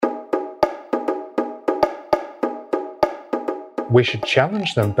we should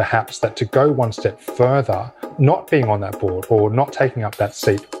challenge them perhaps that to go one step further, not being on that board or not taking up that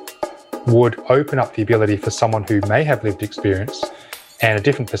seat would open up the ability for someone who may have lived experience and a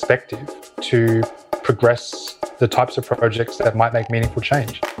different perspective to progress the types of projects that might make meaningful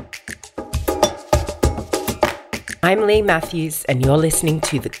change. I'm Lee Matthews, and you're listening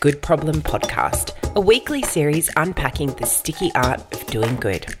to the Good Problem Podcast, a weekly series unpacking the sticky art of doing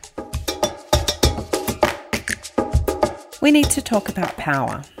good. We need to talk about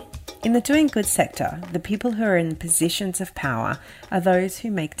power. In the doing good sector, the people who are in positions of power are those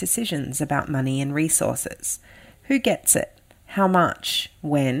who make decisions about money and resources. Who gets it? How much?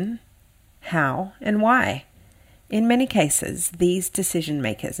 When? How? And why? In many cases, these decision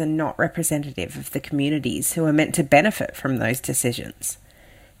makers are not representative of the communities who are meant to benefit from those decisions.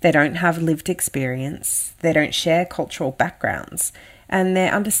 They don't have lived experience, they don't share cultural backgrounds, and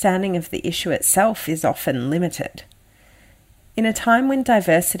their understanding of the issue itself is often limited. In a time when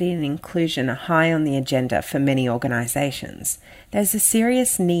diversity and inclusion are high on the agenda for many organisations, there's a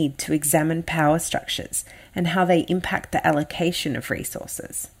serious need to examine power structures and how they impact the allocation of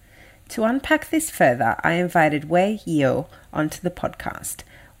resources. To unpack this further, I invited Weh Yeoh onto the podcast.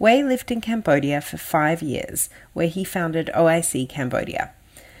 Weh lived in Cambodia for 5 years, where he founded OIC Cambodia.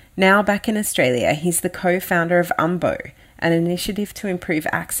 Now back in Australia, he's the co-founder of UMBO, an initiative to improve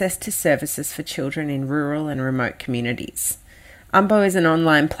access to services for children in rural and remote communities. UMBO is an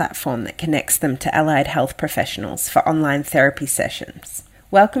online platform that connects them to allied health professionals for online therapy sessions.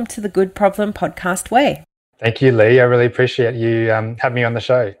 Welcome to the Good Problem Podcast, Weh. Thank you, Lee. I really appreciate you having me on the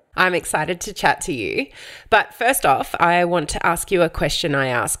show. I'm excited to chat to you. But first off, I want to ask you a question I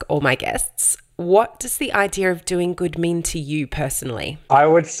ask all my guests. What does the idea of doing good mean to you personally? I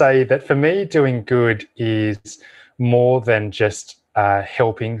would say that for me, doing good is more than just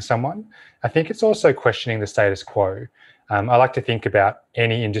helping someone. I think it's also questioning the status quo. I like to think about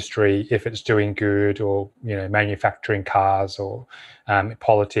any industry, if it's doing good or, manufacturing cars or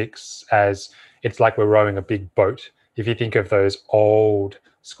politics, as it's like we're rowing a big boat. If you think of those old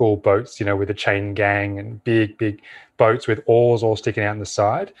school boats, with a chain gang and big boats with oars all sticking out on the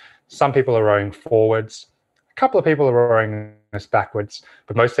side. Some people are rowing forwards, a couple of people are rowing us backwards,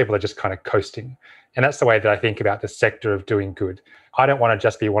 but most people are just kind of coasting. And that's the way that I think about the sector of doing good. I don't want to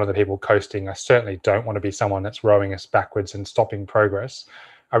just be one of the people coasting. I certainly don't want to be someone that's rowing us backwards and stopping progress.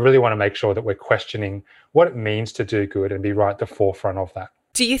 I really want to make sure that we're questioning what it means to do good and be right at the forefront of that.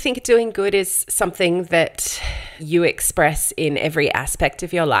 Do you think doing good is something that you express in every aspect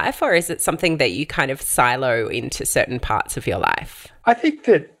of your life, or is it something that you kind of silo into certain parts of your life? I think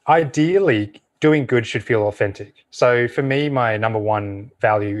that ideally doing good should feel authentic. So for me, my number one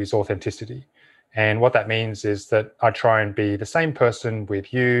value is authenticity. And what that means is that I try and be the same person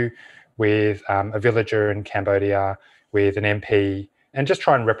with you, with a villager in Cambodia, with an MP, and just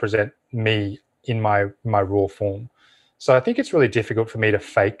try and represent me in my raw form. So I think it's really difficult for me to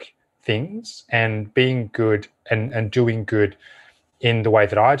fake things, and being good and doing good in the way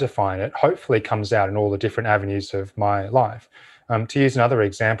that I define it hopefully comes out in all the different avenues of my life. To use another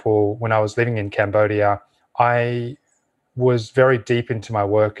example, when I was living in Cambodia, I was very deep into my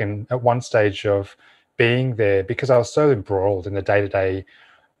work, and at one stage of being there, because I was so embroiled in the day-to-day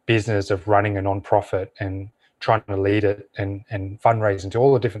business of running a nonprofit and trying to lead it and fundraise and do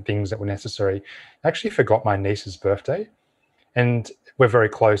all the different things that were necessary, I actually forgot my niece's birthday. And we're very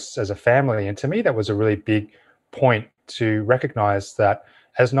close as a family. And to me, that was a really big point to recognize that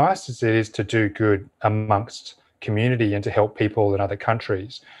as nice as it is to do good amongst community and to help people in other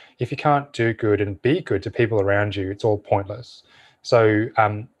countries, if you can't do good and be good to people around you, it's all pointless. So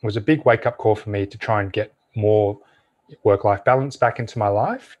it was a big wake-up call for me to try and get more work-life balance back into my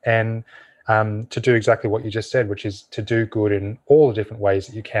life, and to do exactly what you just said, which is to do good in all the different ways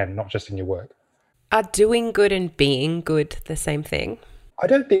that you can, not just in your work. Are doing good and being good the same thing? I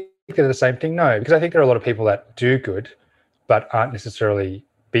don't think they're the same thing, no, because I think there are a lot of people that do good but aren't necessarily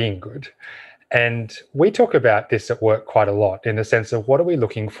being good. And we talk about this at work quite a lot, in the sense of what are we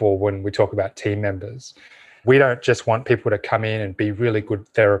looking for when we talk about team members. We don't just want people to come in and be really good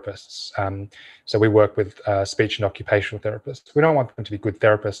therapists. So we work with speech and occupational therapists. We don't want them to be good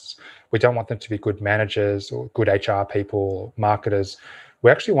therapists. We don't want them to be good managers or good HR people or marketers. We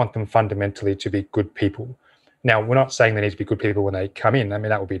actually want them fundamentally to be good people. Now, we're not saying they need to be good people when they come in. I mean,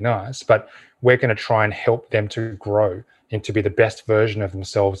 that would be nice, but we're going to try and help them to grow and to be the best version of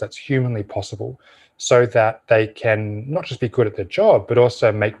themselves that's humanly possible, so that they can not just be good at their job, but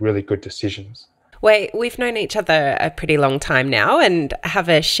also make really good decisions. Wait, we've known each other a pretty long time now and have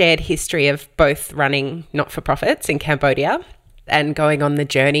a shared history of both running not-for-profits in Cambodia and going on the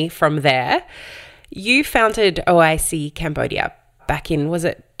journey from there. You founded OIC Cambodia. back in, was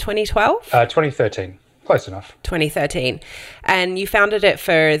it 2012? 2013. Close enough. 2013. And you founded it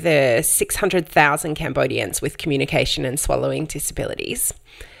for the 600,000 Cambodians with communication and swallowing disabilities.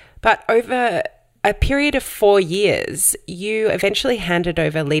 But over a period of 4 years, you eventually handed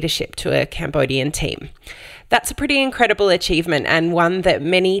over leadership to a Cambodian team. That's a pretty incredible achievement, and one that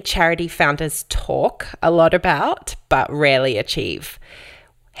many charity founders talk a lot about but rarely achieve.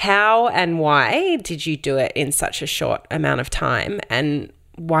 How and why did you do it in such a short amount of time, and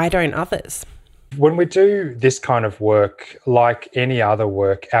why don't others? When we do this kind of work, like any other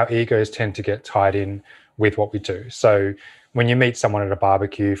work, our egos tend to get tied in with what we do. So when you meet someone at a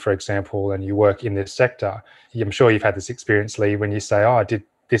barbecue, for example, and you work in this sector, I'm sure you've had this experience, Lee, when you say, oh, I did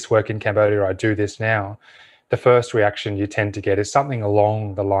this work in Cambodia, or I do this now. The first reaction you tend to get is something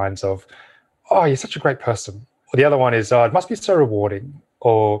along the lines of, oh, you're such a great person. Or the other one is, oh, it must be so rewarding.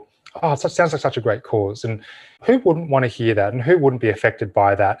 Or, oh, it sounds like such a great cause. And who wouldn't want to hear that? And who wouldn't be affected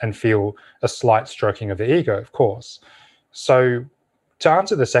by that and feel a slight stroking of the ego, of course? So to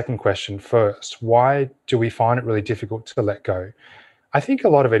answer the second question first, why do we find it really difficult to let go? I think a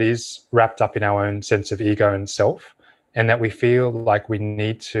lot of it is wrapped up in our own sense of ego and self, and that we feel like we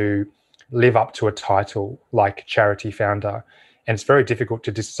need to live up to a title like charity founder. And it's very difficult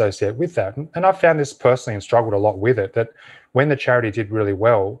to disassociate with that. And I've found this personally and struggled a lot with it, that when the charity did really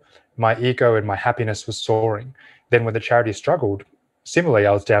well, my ego and my happiness was soaring. Then when the charity struggled, similarly,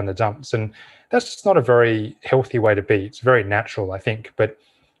 I was down the dumps. And that's just not a very healthy way to be. It's very natural, I think. But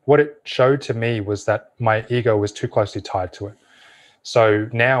what it showed to me was that my ego was too closely tied to it. So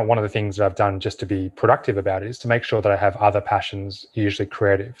now one of the things that I've done just to be productive about it is to make sure that I have other passions, usually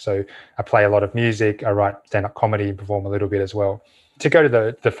creative. So I play a lot of music, I write stand-up comedy and perform a little bit as well. To go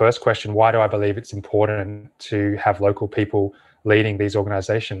to the first question, why do I believe it's important to have local people leading these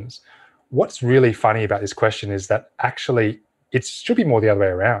organizations? What's really funny about this question is that actually it should be more the other way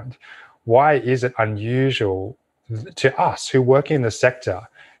around. Why is it unusual to us who work in the sector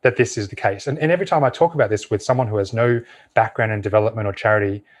that this is the case? And every time I talk about this with someone who has no background in development or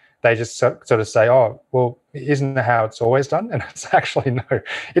charity, they just sort of say, oh, well, isn't that how it's always done? And it's actually no.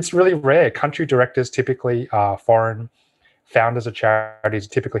 It's really rare. Country directors typically are foreign. Founders of charities are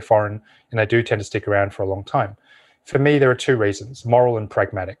typically foreign, and they do tend to stick around for a long time. For me, there are two reasons, moral and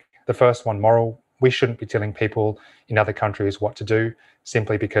pragmatic. The first one, moral. We shouldn't be telling people in other countries what to do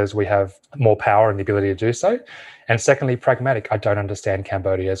simply because we have more power and the ability to do so. And secondly, pragmatic. I don't understand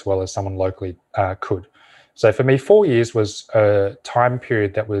Cambodia as well as someone locally could. So for me, 4 years was a time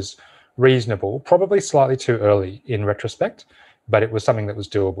period that was reasonable, probably slightly too early in retrospect, but it was something that was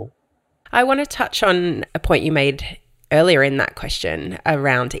doable. I want to touch on a point you made earlier in that question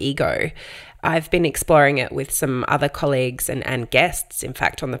around ego. I've been exploring it with some other colleagues and guests, in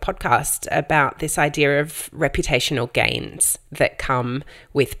fact, on the podcast, about this idea of reputational gains that come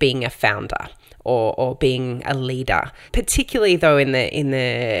with being a founder or being a leader, particularly though in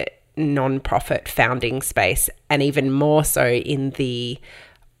the non-profit founding space, and even more so in the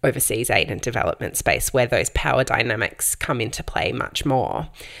overseas aid and development space, where those power dynamics come into play much more.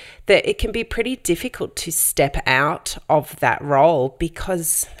 That it can be pretty difficult to step out of that role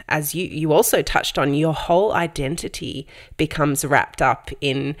because, as you also touched on, your whole identity becomes wrapped up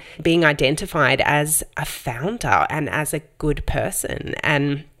in being identified as a founder and as a good person.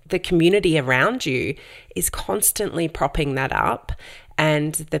 And the community around you is constantly propping that up.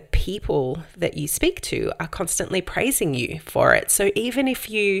 And the people that you speak to are constantly praising you for it. So even if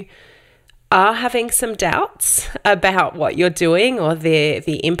you are having some doubts about what you're doing or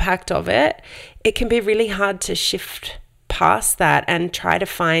the impact of it, it can be really hard to shift past that and try to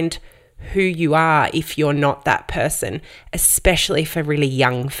find who you are if you're not that person, especially for really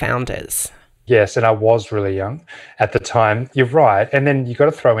young founders. Yes, and I was really young at the time. You're right. And then you've got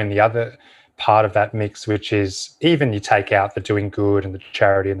to throw in the other part of that mix, which is even you take out the doing good and the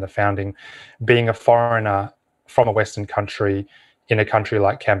charity and the founding, being a foreigner from a Western country in a country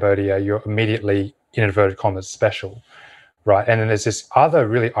like Cambodia, you're immediately, in inverted commas, special, right? And then there's this other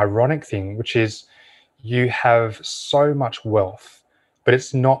really ironic thing, which is you have so much wealth, but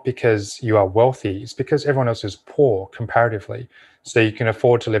it's not because you are wealthy, it's because everyone else is poor comparatively. So you can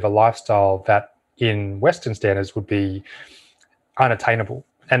afford to live a lifestyle that in Western standards would be unattainable.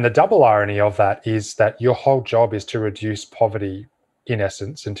 And the double irony of that is that your whole job is to reduce poverty in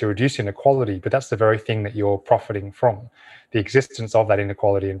essence and to reduce inequality, but that's the very thing that you're profiting from, the existence of that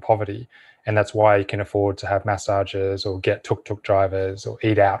inequality and poverty. And that's why you can afford to have massages or get tuk-tuk drivers or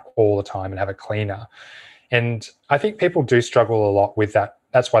eat out all the time and have a cleaner. And I think people do struggle a lot with that.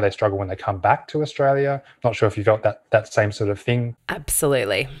 That's why they struggle when they come back to Australia. Not sure if you felt that same sort of thing.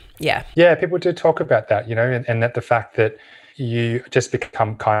 Absolutely. Yeah. Yeah, people do talk about that, and that the fact that you just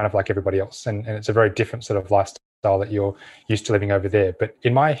become kind of like everybody else. And it's a very different sort of lifestyle that you're used to living over there. But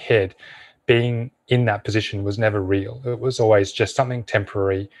in my head, being in that position was never real. It was always just something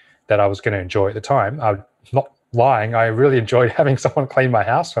temporary that I was going to enjoy at the time. I'm not lying. I really enjoyed having someone clean my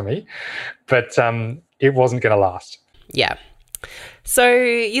house for me, but it wasn't going to last. Yeah. So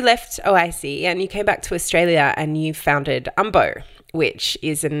you left OIC and you came back to Australia and you founded UMBO, which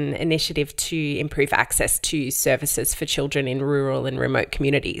is an initiative to improve access to services for children in rural and remote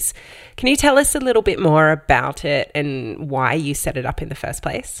communities. Can you tell us a little bit more about it and why you set it up in the first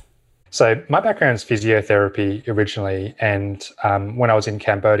place? So my background is physiotherapy originally, and when I was in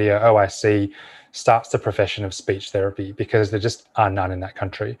Cambodia, OIC starts the profession of speech therapy because there just are none in that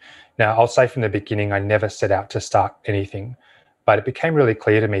country. Now, I'll say from the beginning, I never set out to start anything, but it became really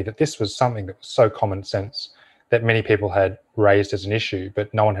clear to me that this was something that was so common sense that many people had raised as an issue,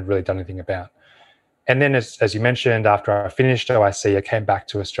 but no one had really done anything about. And then, as you mentioned, after I finished OIC, I came back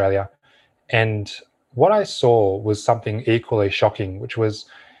to Australia, and what I saw was something equally shocking, which was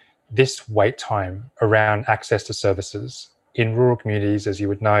this wait time around access to services in rural communities, as you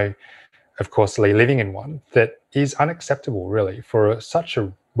would know, of course, living in one, that is unacceptable, really, for such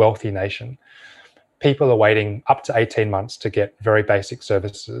a wealthy nation. People are waiting up to 18 months to get very basic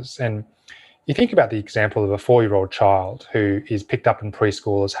services. And you think about the example of a 4-year-old child who is picked up in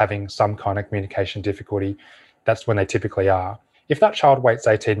preschool as having some kind of communication difficulty. That's when they typically are. If that child waits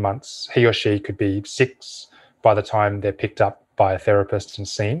 18 months, he or she could be 6 by the time they're picked up by a therapist and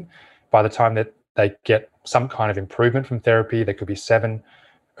seen. By the time that they get some kind of improvement from therapy, they could be 7.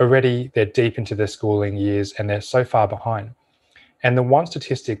 Already they're deep into their schooling years and they're so far behind. And the one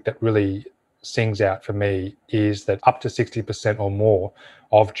statistic that really sings out for me is that up to 60% or more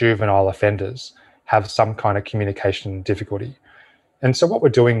of juvenile offenders have some kind of communication difficulty. And so what we're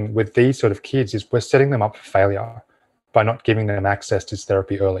doing with these sort of kids is we're setting them up for failure by not giving them access to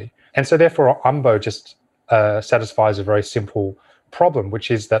therapy early. And so therefore, UMBO just satisfies a very simple problem, which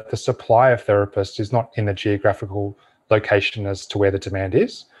is that the supply of therapists is not in the geographical location as to where the demand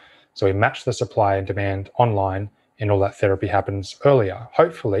is. So we match the supply and demand online, and all that therapy happens earlier.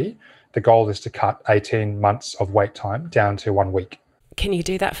 Hopefully, the goal is to cut 18 months of wait time down to 1 week. Can you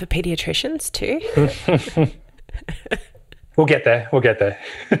do that for pediatricians too? We'll get there.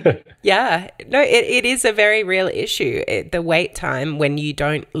 Yeah. No, it is a very real issue. The wait time when you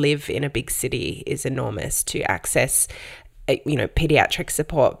don't live in a big city is enormous to access, pediatric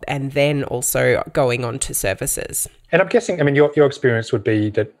support and then also going on to services. And I'm guessing, your experience would be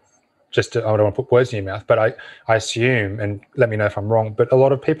that, I don't want to put words in your mouth, but I assume, and let me know if I'm wrong, but a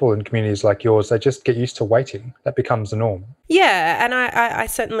lot of people in communities like yours, they just get used to waiting. That becomes the norm. Yeah, and I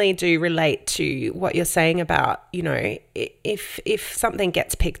certainly do relate to what you're saying about, if something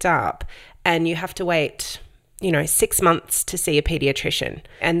gets picked up and you have to wait 6 months to see a pediatrician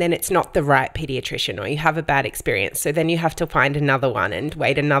and then it's not the right pediatrician or you have a bad experience. So then you have to find another one and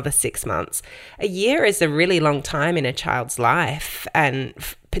wait another 6 months. A year is a really long time in a child's life, and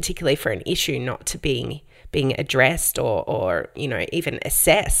particularly for an issue not to being addressed or even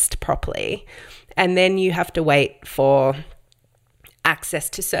assessed properly. And then you have to wait for access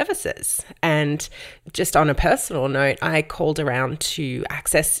to services. And just on a personal note, I called around to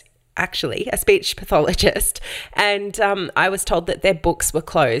access actually a speech pathologist, and I was told that their books were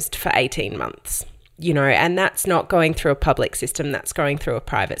closed for 18 months, and that's not going through a public system, that's going through a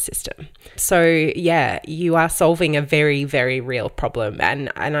private system. So yeah, you are solving a very, very real problem.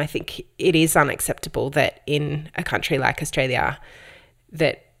 And I think it is unacceptable that in a country like Australia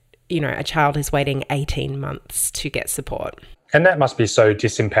that, a child is waiting 18 months to get support. And that must be so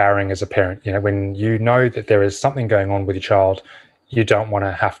disempowering as a parent, when you know that there is something going on with your child, you don't want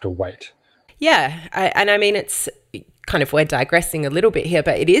to have to wait. Yeah. It's kind of, we're digressing a little bit here,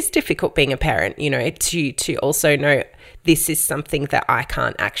 but it is difficult being a parent, to also know this is something that I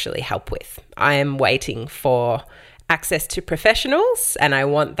can't actually help with. I am waiting for access to professionals and I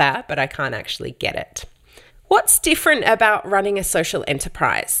want that, but I can't actually get it. What's different about running a social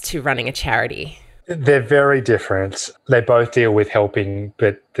enterprise to running a charity? They're very different. They both deal with helping,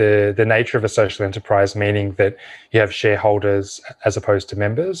 but the nature of a social enterprise, meaning that you have shareholders as opposed to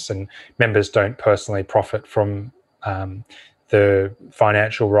members, and members don't personally profit from the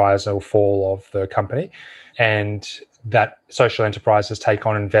financial rise or fall of the company. And that social enterprises take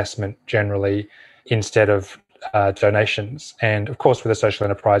on investment generally instead of donations. And of course, with a social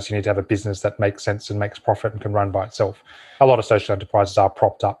enterprise, you need to have a business that makes sense and makes profit and can run by itself. A lot of social enterprises are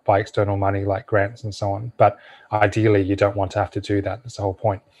propped up by external money like grants and so on. But ideally, you don't want to have to do that. That's the whole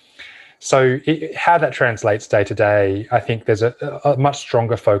point. So how that translates day to day, I think there's a much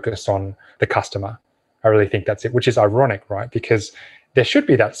stronger focus on the customer. I really think that's it, which is ironic, right? Because there should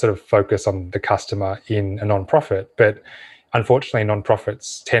be that sort of focus on the customer in a nonprofit, but unfortunately,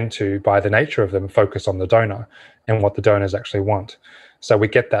 nonprofits tend to, by the nature of them, focus on the donor and what the donors actually want. So we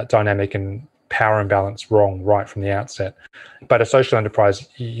get that dynamic and power imbalance wrong right from the outset. But a social enterprise,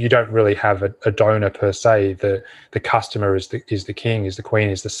 you don't really have a donor per se. The customer is the king, is the queen,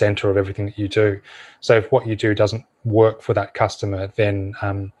 is the center of everything that you do. So if what you do doesn't work for that customer, then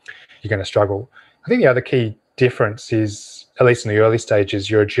you're going to struggle. I think the other key difference is, at least in the early stages,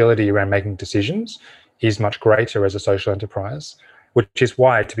 your agility around making decisions is much greater as a social enterprise, which is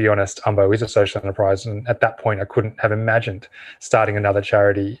why, to be honest, Umbo is a social enterprise. And at that point, I couldn't have imagined starting another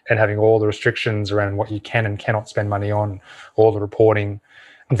charity and having all the restrictions around what you can and cannot spend money on, all the reporting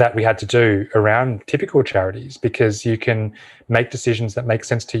that we had to do around typical charities, because you can make decisions that make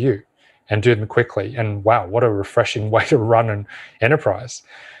sense to you and do them quickly. And wow, what a refreshing way to run an enterprise.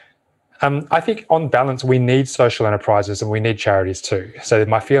 I think on balance, we need social enterprises and we need charities too. So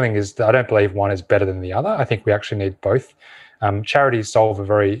my feeling is that I don't believe one is better than the other. I think we actually need both. Charities solve a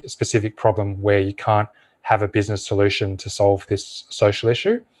very specific problem where you can't have a business solution to solve this social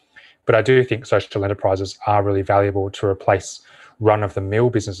issue. But I do think social enterprises are really valuable to replace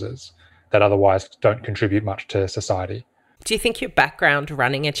run-of-the-mill businesses that otherwise don't contribute much to society. Do you think your background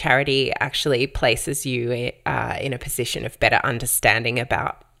running a charity actually places you in a position of better understanding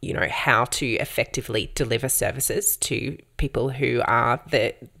about, you know, how to effectively deliver services to people who are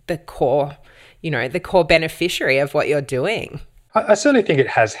the core, you know, the core beneficiary of what you're doing? I certainly think it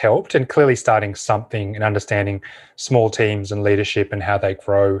has helped, and clearly starting something and understanding small teams and leadership and how they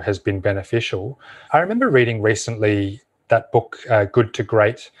grow has been beneficial. I remember reading recently that book, Good to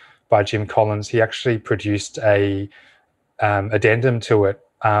Great by Jim Collins. He actually produced a addendum to it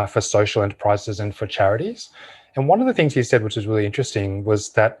for social enterprises and for charities. And one of the things he said, which was really interesting,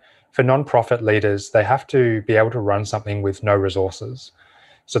 was that for nonprofit leaders, they have to be able to run something with no resources.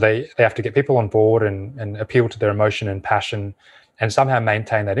 So they have to get people on board and appeal to their emotion and passion and somehow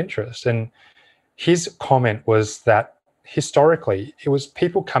maintain that interest. And his comment was that historically, it was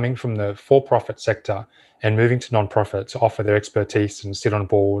people coming from the for-profit sector and moving to nonprofit to offer their expertise and sit on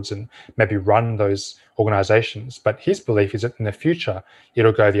boards and maybe run those organizations. But his belief is that in the future,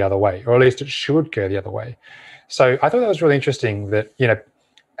 it'll go the other way, or at least it should go the other way. So I thought that was really interesting that, you know,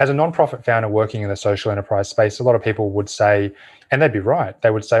 as a nonprofit founder working in the social enterprise space, a lot of people would say, and they'd be right,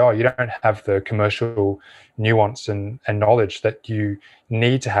 they would say, oh, you don't have the commercial nuance and knowledge that you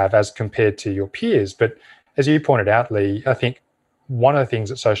need to have as compared to your peers. But as you pointed out, Lee, I think one of the things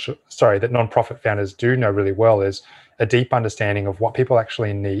that that nonprofit founders do know really well is a deep understanding of what people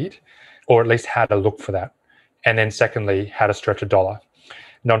actually need, or at least how to look for that. And then secondly, how to stretch a dollar.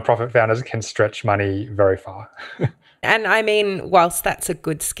 Nonprofit founders can stretch money very far. And I mean, whilst that's a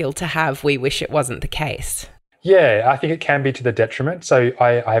good skill to have, we wish it wasn't the case. Yeah, I think it can be to the detriment. So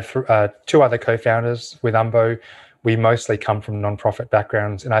I have two other co-founders with Umbo. We mostly come from nonprofit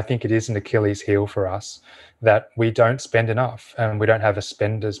backgrounds, and I think it is an Achilles heel for us that we don't spend enough and we don't have a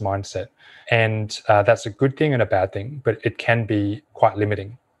spender's mindset. And that's a good thing and a bad thing, but it can be quite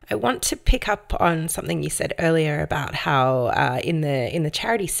limiting. I want to pick up on something you said earlier about how in the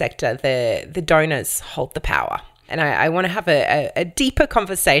charity sector, the donors hold the power. And I want to have a deeper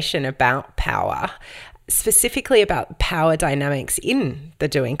conversation about power, specifically about power dynamics in the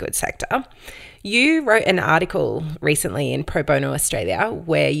doing good sector. You wrote an article recently in Pro Bono Australia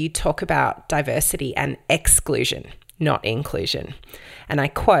where you talk about diversity and exclusion, not inclusion. And I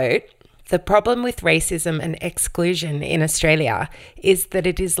quote, "The problem with racism and exclusion in Australia is that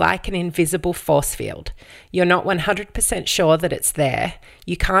it is like an invisible force field. You're not 100% sure that it's there.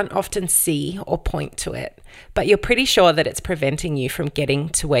 You can't often see or point to it, but you're pretty sure that it's preventing you from getting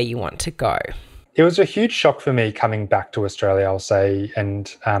to where you want to go." It was a huge shock for me coming back to Australia, I'll say, and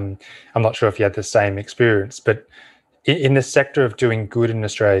I'm not sure if you had the same experience, but in the sector of doing good in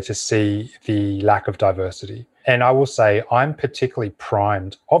Australia, to see the lack of diversity. And I will say I'm particularly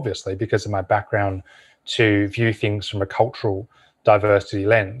primed, obviously, because of my background, to view things from a cultural diversity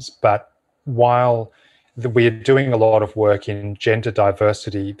lens. But while we are doing a lot of work in gender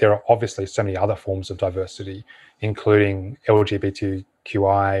diversity, there are obviously so many other forms of diversity, including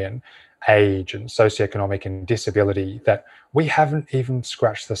LGBTQI and age and socioeconomic and disability, that we haven't even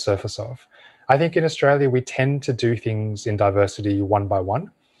scratched the surface of. I think in Australia, we tend to do things in diversity one by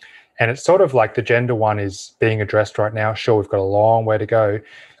one. And it's sort of like the gender one is being addressed right now. Sure, we've got a long way to go.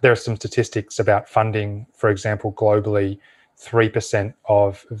 There are some statistics about funding. For example, globally, 3%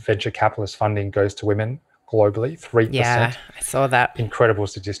 of venture capitalist funding goes to women globally, 3%. Yeah, I saw that. Incredible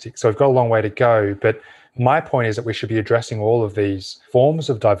statistics. So we've got a long way to go. But My point is that we should be addressing all of these forms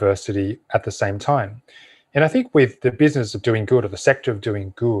of diversity at the same time. And I think with the business of doing good or the sector of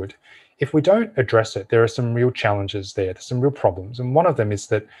doing good, if we don't address it, there are some real challenges there. There's some real problems. And one of them is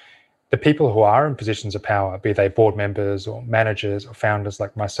that the people who are in positions of power, be they board members or managers or founders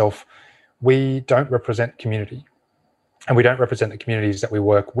like myself, we don't represent community. And we don't represent the communities that we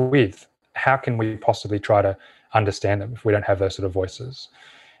work with. How can we possibly try to understand them if we don't have those sort of voices?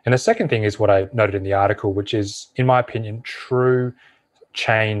 And the second thing is what I noted in the article, which is, in my opinion, true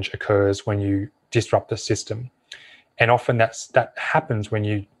change occurs when you disrupt the system. And often that happens when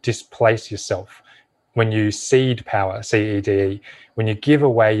you displace yourself, when you cede power, CEDE, when you give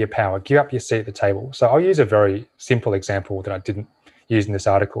away your power, give up your seat at the table. So I'll use a very simple example that I didn't use in this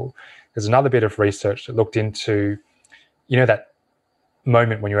article. There's another bit of research that looked into, that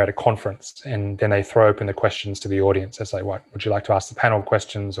moment when you're at a conference and then they throw open the questions to the audience. They say, what, would you like to ask the panel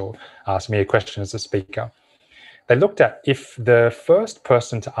questions or ask me a question as a speaker? They looked at if the first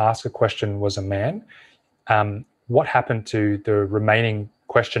person to ask a question was a man, what happened to the remaining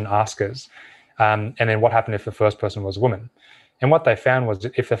question askers? And then what happened if the first person was a woman? And what they found was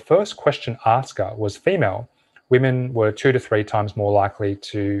that if the first question asker was female, women were 2 to 3 times more likely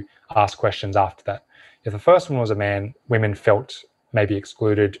to ask questions after that. If the first one was a man, women felt maybe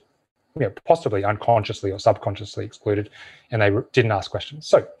excluded, possibly unconsciously or subconsciously excluded, and they didn't ask questions.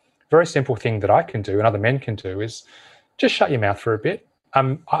 So very simple thing that I can do and other men can do is just shut your mouth for a bit.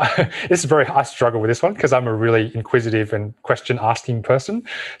 I struggle with this one because I'm a really inquisitive and question asking person.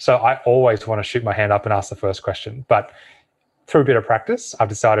 So I always want to shoot my hand up and ask the first question. But through a bit of practice, I've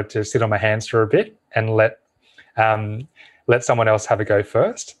decided to sit on my hands for a bit and let someone else have a go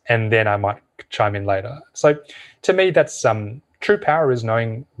first, and then I might chime in later. So to me, that's true power is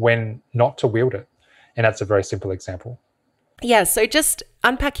knowing when not to wield it. And that's a very simple example. Yeah, so just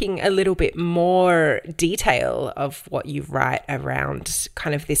unpacking a little bit more detail of what you write around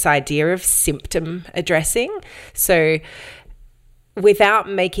kind of this idea of symptom addressing. So without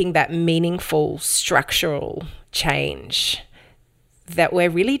making that meaningful structural change, that we're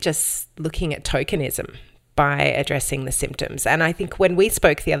really just looking at tokenism by addressing the symptoms. And I think when we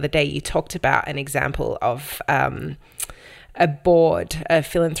spoke the other day, you talked about an example of a board, a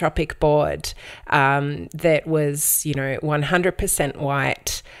philanthropic board that was, 100%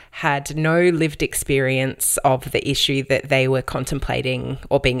 white, had no lived experience of the issue that they were contemplating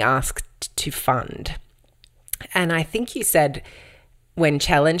or being asked to fund. And I think you said, when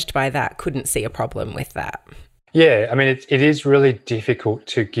challenged by that, couldn't see a problem with that. Yeah, I mean, it is really difficult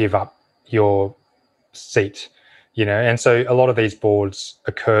to give up your seat, and so a lot of these boards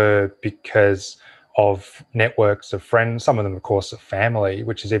occur because of networks of friends, some of them, of course, of family,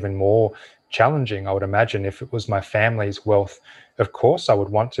 which is even more challenging. I would imagine if it was my family's wealth, of course, I would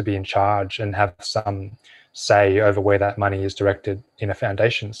want to be in charge and have some say over where that money is directed in a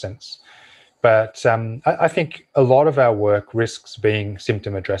foundation sense. But I think a lot of our work risks being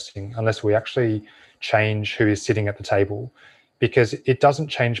symptom addressing unless we actually change who is sitting at the table, because it doesn't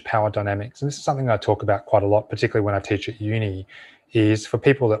change power dynamics. And this is something I talk about quite a lot, particularly when I teach at uni, is for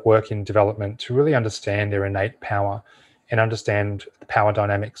people that work in development to really understand their innate power and understand the power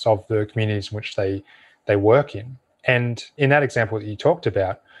dynamics of the communities in which they work in. And in that example that you talked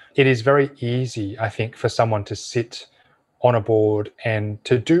about, it is very easy, I think, for someone to sit on a board and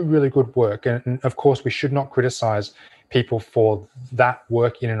to do really good work. And of course, we should not criticize people for that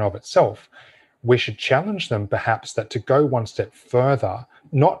work in and of itself. We should challenge them perhaps that to go one step further,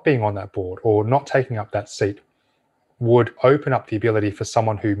 not being on that board or not taking up that seat would open up the ability for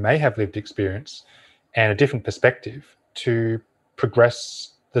someone who may have lived experience and a different perspective to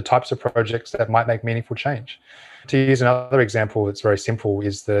progress the types of projects that might make meaningful change. To use another example that's very simple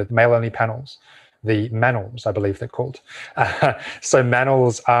is the male-only panels, the manels, I believe they're called. So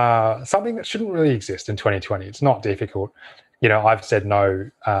manels are something that shouldn't really exist in 2020. It's not difficult. I've said no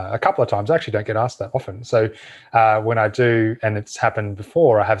a couple of times. I actually don't get asked that often. So when I do, and it's happened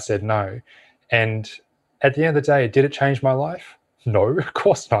before, I have said no. And at the end of the day, did it change my life? No, of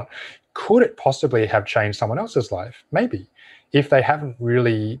course not. Could it possibly have changed someone else's life? Maybe, if they haven't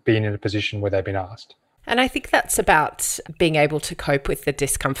really been in a position where they've been asked. And I think that's about being able to cope with the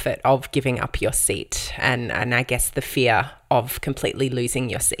discomfort of giving up your seat and I guess the fear of completely losing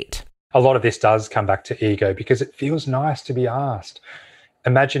your seat. A lot of this does come back to ego because it feels nice to be asked.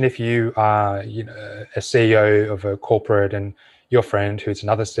 Imagine if you are, a CEO of a corporate and your friend who's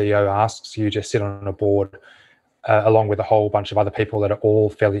another CEO asks you to sit on a board along with a whole bunch of other people that are all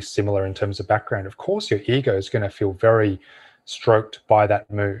fairly similar in terms of background. Of course, your ego is going to feel very stroked by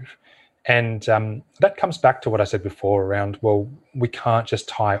that move. And that comes back to what I said before around, well, we can't just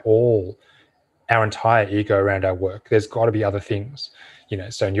tie all our entire ego around our work. There's got to be other things,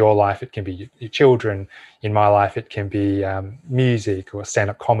 so in your life it can be your children, in my life it can be music or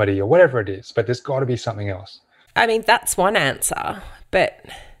stand-up comedy or whatever it is, but there's got to be something else. I mean, that's one answer, but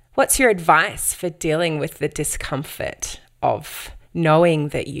what's your advice for dealing with the discomfort of knowing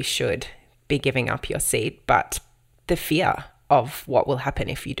that you should be giving up your seat, but the fear of what will happen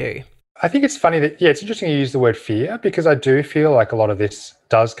if you do? I think it's funny that, it's interesting you use the word fear, because I do feel like a lot of this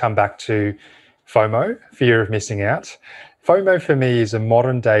does come back to FOMO, fear of missing out. FOMO for me is a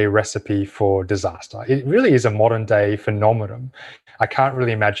modern day recipe for disaster. It really is a modern day phenomenon. I can't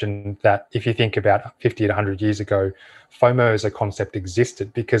really imagine that if you think about 50 to 100 years ago, FOMO as a concept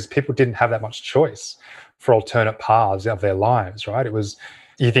existed, because people didn't have that much choice for alternate paths of their lives, right? It was,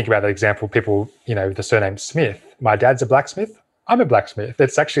 you think about the example, people, the surname Smith. My dad's a blacksmith. I'm a blacksmith.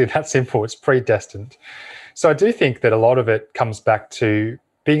 It's actually that simple. It's predestined. So I do think that a lot of it comes back to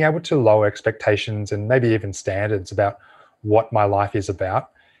being able to lower expectations and maybe even standards about what my life is about,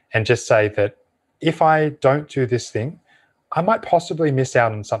 and just say that if I don't do this thing, I might possibly miss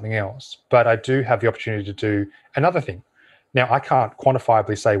out on something else, but I do have the opportunity to do another thing. Now, I can't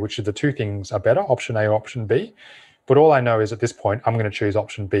quantifiably say which of the two things are better, option A or option B, but all I know is at this point, I'm going to choose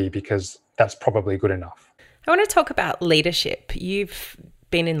option B because that's probably good enough. I want to talk about leadership. You've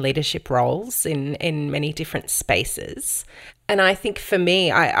been in leadership roles in many different spaces. And I think for me,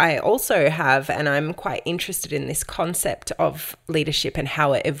 I also have, and I'm quite interested in this concept of leadership and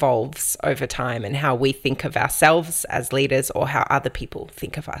how it evolves over time and how we think of ourselves as leaders or how other people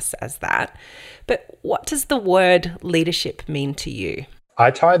think of us as that. But what does the word leadership mean to you?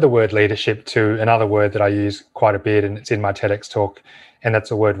 I tie the word leadership to another word that I use quite a bit, and it's in my TEDx talk, and that's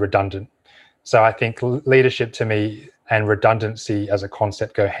the word redundant. So I think leadership to me and redundancy as a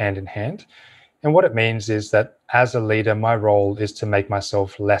concept go hand in hand. And what it means is that as a leader, my role is to make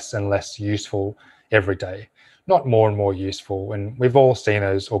myself less and less useful every day, not more and more useful. And we've all seen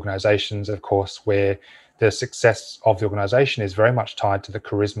those organizations, of course, where the success of the organization is very much tied to the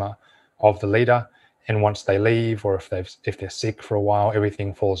charisma of the leader. And once they leave, or if they're sick for a while,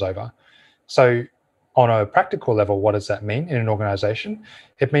 everything falls over. So on a practical level, what does that mean in an organization?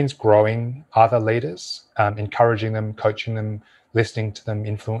 It means growing other leaders, encouraging them, coaching them, listening to them,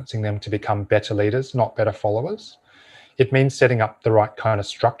 influencing them to become better leaders, not better followers. It means setting up the right kind of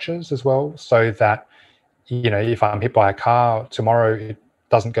structures as well, so that, if I'm hit by a car tomorrow, it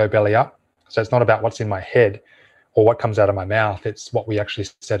doesn't go belly up. So it's not about what's in my head or what comes out of my mouth. It's what we actually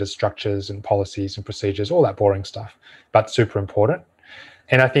set as structures and policies and procedures, all that boring stuff, but super important.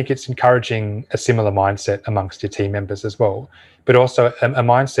 And I think it's encouraging a similar mindset amongst your team members as well, but also a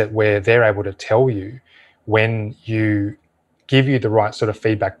mindset where they're able to tell you when you give you the right sort of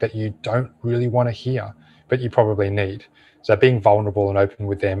feedback that you don't really want to hear, but you probably need. So being vulnerable and open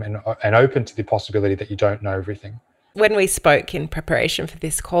with them, and open to the possibility that you don't know everything. When we spoke in preparation for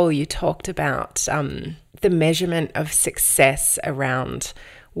this call, you talked about the measurement of success around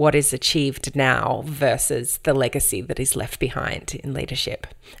what is achieved now versus the legacy that is left behind in leadership.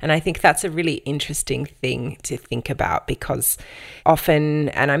 And I think that's a really interesting thing to think about, because often,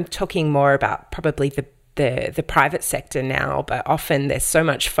 and I'm talking more about probably the private sector now, but often there's so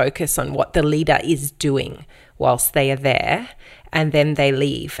much focus on what the leader is doing whilst they are there, and then they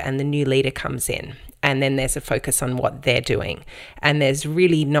leave and the new leader comes in. And then there's a focus on what they're doing. And there's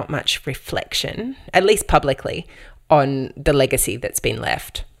really not much reflection, at least publicly, on the legacy that's been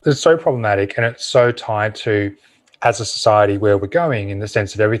left. It's so problematic, and it's so tied to, as a society, where we're going, in the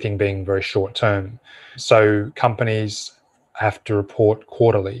sense of everything being very short term. So companies have to report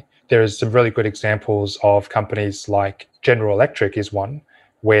quarterly. There is some really good examples of companies like General Electric is one,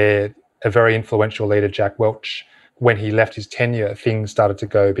 where a very influential leader, Jack Welch, when he left his tenure, things started to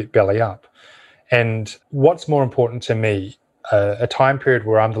go a bit belly up. And what's more important to me, a time period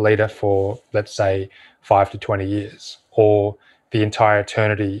where I'm the leader for, let's say, 5 to 20 years, or the entire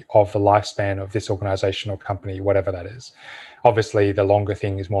eternity of the lifespan of this organization or company, whatever that is. Obviously, the longer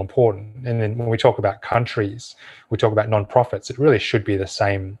thing is more important. And then when we talk about countries, we talk about nonprofits, it really should be the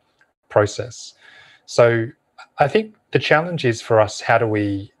same process. So I think the challenge is for us, how do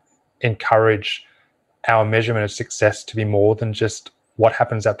we encourage our measurement of success to be more than just what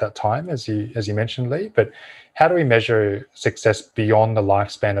happens at that time, as you mentioned, Lee, but how do we measure success beyond the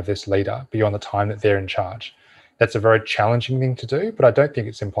lifespan of this leader, beyond the time that they're in charge? That's a very challenging thing to do, but I don't think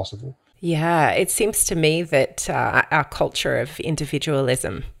it's impossible. Yeah, it seems to me that our culture of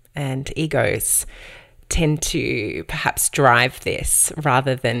individualism and egos tend to perhaps drive this,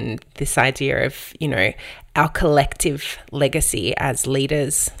 rather than this idea of, our collective legacy as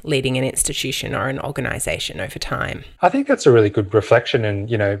leaders leading an institution or an organization over time. I think that's a really good reflection. And,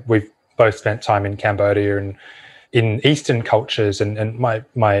 we've both spent time in Cambodia and in Eastern cultures, and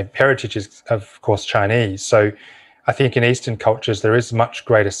my heritage is, of course, Chinese. So I think in Eastern cultures, there is a much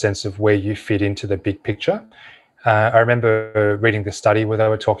greater sense of where you fit into the big picture. I remember reading this study where they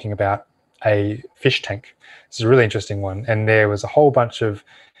were talking about a fish tank. It's a really interesting one. And there was a whole bunch of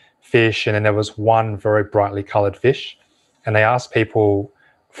fish, and then there was one very brightly coloured fish. And they asked people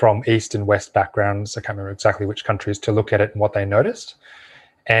from East and West backgrounds, I can't remember exactly which countries, to look at it and what they noticed.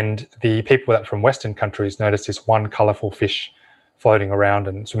 And the people that from Western countries noticed this one colourful fish floating around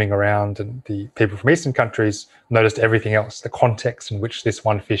and swimming around, and the people from Eastern countries noticed everything else, the context in which this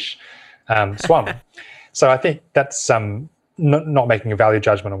one fish swam. So I think that's not making a value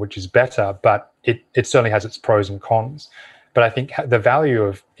judgment on which is better, but it certainly has its pros and cons. But I think the value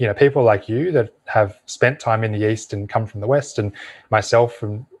of people like you that have spent time in the East and come from the West, and myself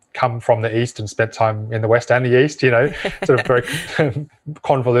and come from the East and spent time in the West and the East, sort of very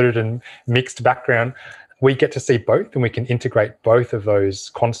convoluted and mixed background. We get to see both, and we can integrate both of those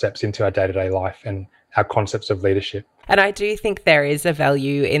concepts into our day-to-day life and our concepts of leadership. And I do think there is a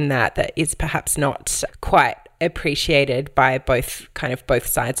value in that is perhaps not quite appreciated by both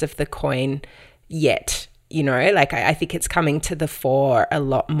sides of the coin yet. I think it's coming to the fore a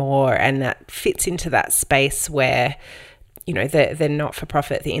lot more, and that fits into that space where the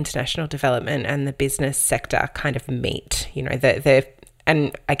not-for-profit, the international development and the business sector kind of meet,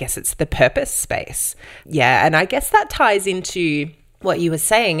 and I guess it's the purpose space. Yeah, and I guess that ties into what you were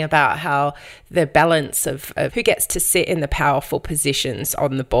saying about how the balance of who gets to sit in the powerful positions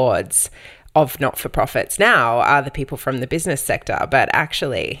on the boards of not-for-profits now are the people from the business sector, but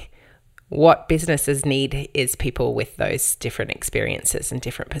actually what businesses need is people with those different experiences and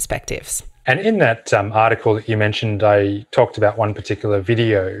different perspectives. And in that article that you mentioned, I talked about one particular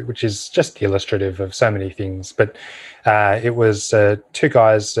video, which is just illustrative of so many things. But it was two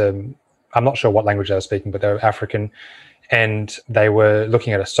guys, I'm not sure what language they were speaking, but they were African, and they were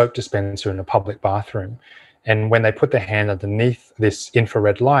looking at a soap dispenser in a public bathroom. And when they put their hand underneath this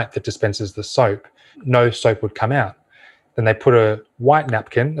infrared light that dispenses the soap, no soap would come out. Then they put a white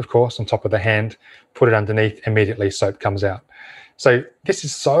napkin, of course, on top of the hand, put it underneath, immediately soap comes out. So this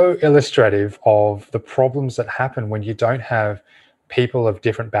is so illustrative of the problems that happen when you don't have people of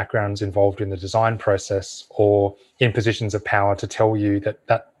different backgrounds involved in the design process or in positions of power to tell you that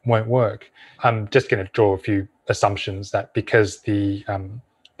that won't work. I'm just going to draw a few assumptions that because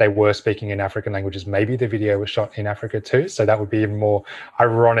they were speaking in African languages, maybe the video was shot in Africa too. So that would be even more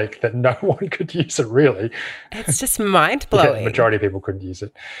ironic that no one could use it, really. It's just mind-blowing. The majority of people couldn't use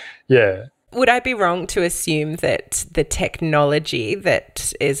it. Yeah. Would I be wrong to assume that the technology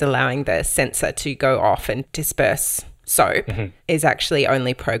that is allowing the sensor to go off and disperse soap is actually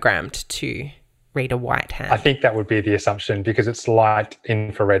only programmed to read a white hand? I think that would be the assumption because it's light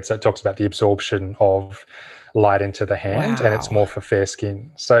infrared. So it talks about the absorption of light into the hand, and it's more for fair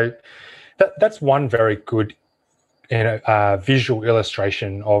skin. So that's one very good visual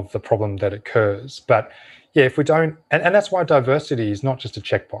illustration of the problem that occurs. But yeah, if we don't, and that's why diversity is not just a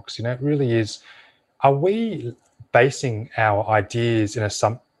checkbox, it really is, are we basing our ideas in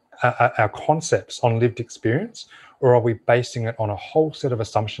our concepts on lived experience, or are we basing it on a whole set of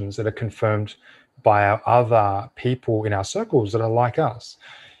assumptions that are confirmed by our other people in our circles that are like us?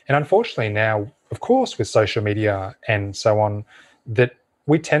 And unfortunately now, of course, with social media and so on, that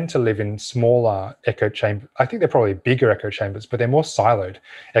we tend to live in smaller echo chambers. I think they're probably bigger echo chambers, but they're more siloed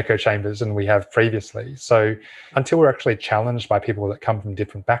echo chambers than we have previously. So until we're actually challenged by people that come from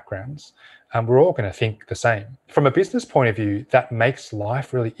different backgrounds, we're all going to think the same. From a business point of view, that makes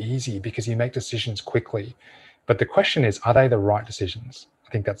life really easy because you make decisions quickly. But the question is, are they the right decisions?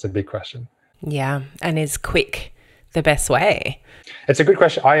 I think that's a big question. Yeah, and is quick the best way? It's a good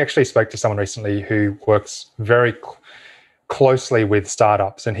question. I actually spoke to someone recently who works very closely with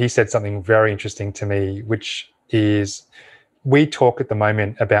startups, and he said something very interesting to me, which is we talk at the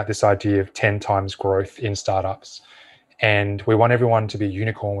moment about this idea of 10 times growth in startups, and we want everyone to be a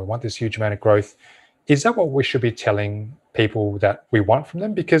unicorn. We want this huge amount of growth. Is that what we should be telling people that we want from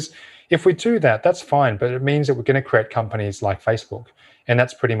them? Because if we do that, that's fine, but it means that we're going to create companies like Facebook, and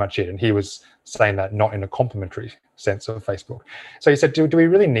that's pretty much it. And he was saying that not in a complimentary sense of Facebook. So he said, do we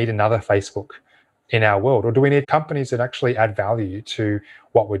really need another Facebook in our world, or do we need companies that actually add value to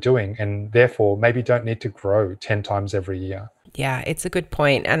what we're doing and therefore maybe don't need to grow 10 times every year? Yeah, it's a good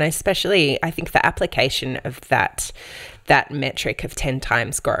point. And especially, I think the application of that metric of 10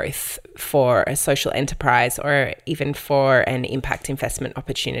 times growth for a social enterprise or even for an impact investment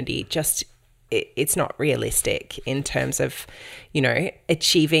opportunity, it's not realistic in terms of,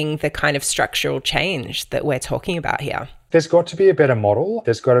 achieving the kind of structural change that we're talking about here. There's got to be a better model.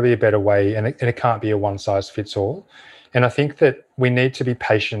 There's got to be a better way, and it can't be a one size fits all. And I think that we need to be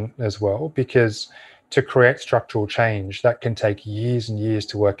patient as well, because to create structural change, that can take years and years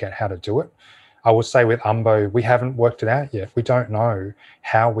to work out how to do it. I will say with UMBO, we haven't worked it out yet. We don't know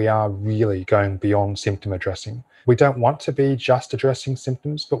how we are really going beyond symptom addressing. We don't want to be just addressing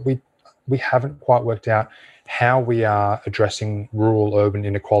symptoms, but we haven't quite worked out how we are addressing rural-urban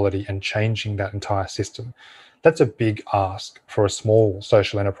inequality and changing that entire system. That's a big ask for a small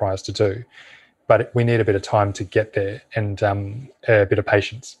social enterprise to do, but we need a bit of time to get there, and a bit of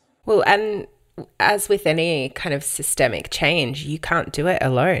patience. Well, and as with any kind of systemic change, you can't do it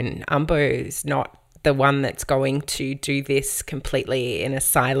alone. UMBO is not the one that's going to do this completely in a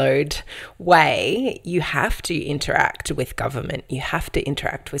siloed way. You have to interact with government. You have to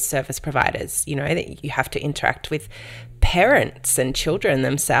interact with service providers. You know, that you have to interact with parents and children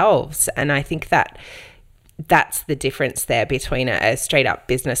themselves. And I think that that's the difference there between a straight up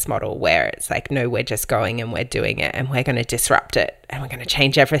business model where it's like, no, we're just going and we're doing it and we're going to disrupt it and we're going to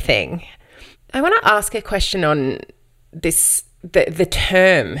change everything. I want to ask a question on this, the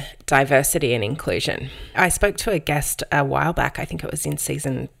term diversity and inclusion. I spoke to a guest a while back, I think it was in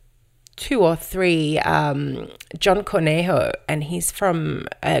season 2 or 3, John Cornejo, and he's from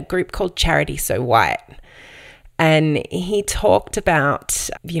a group called Charity So White. And he talked about,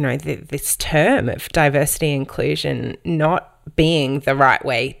 you know, this term of diversity and inclusion not being the right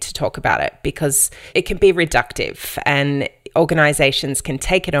way to talk about it, because it can be reductive and organizations can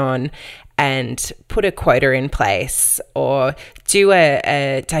take it on and put a quota in place or do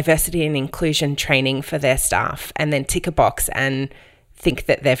a diversity and inclusion training for their staff and then tick a box and think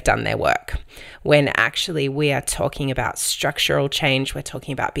that they've done their work, when actually we are talking about structural change, we're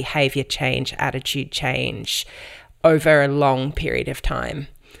talking about behavior change, attitude change over a long period of time.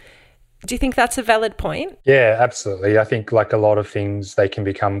 Do you think that's a valid point? Yeah, absolutely. I think like a lot of things, they can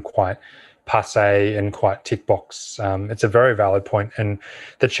become quite passé and quite tick box. It's a very valid point. And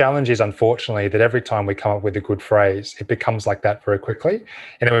the challenge is, unfortunately, that every time we come up with a good phrase, it becomes like that very quickly.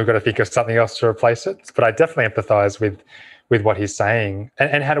 And then we've got to think of something else to replace it. But I definitely empathize with what he's saying.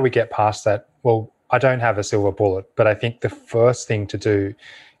 And how do we get past that? Well, I don't have a silver bullet, but I think the first thing to do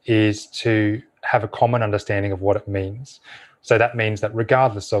is to have a common understanding of what it means. So that means that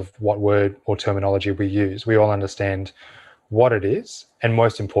regardless of what word or terminology we use, we all understand what it is and,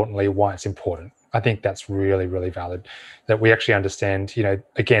 most importantly, why it's important. I think that's really, really valid, that we actually understand, you know,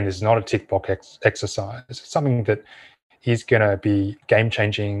 again, this is not a tick box exercise. It's something that is going to be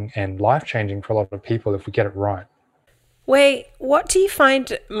game-changing and life-changing for a lot of people if we get it right. Wei, what do you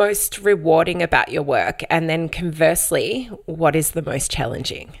find most rewarding about your work? And then conversely, what is the most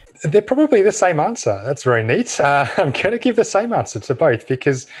challenging? They're probably the same answer. That's very neat. I'm going to give the same answer to both,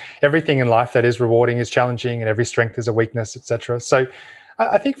 because everything in life that is rewarding is challenging and every strength is a weakness, etc. So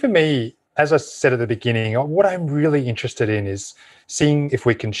I think for me, as I said at the beginning, what I'm really interested in is seeing if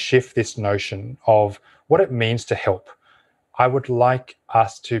we can shift this notion of what it means to help. I would like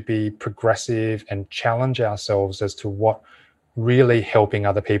us to be progressive and challenge ourselves as to what really helping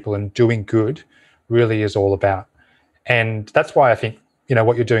other people and doing good really is all about. And that's why I think, you know,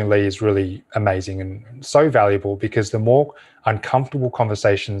 what you're doing, Lee, is really amazing and so valuable, because the more uncomfortable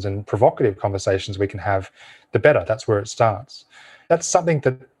conversations and provocative conversations we can have, the better. That's where it starts. That's something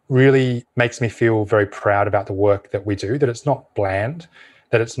that really makes me feel very proud about the work that we do, that it's not bland,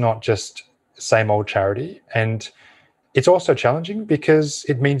 that it's not just same old charity. And it's also challenging because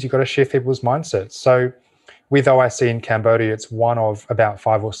it means you've got to shift people's mindsets. So with OIC in Cambodia, it's one of about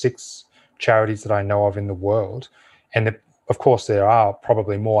 5 or 6 charities that I know of in the world. And of course, there are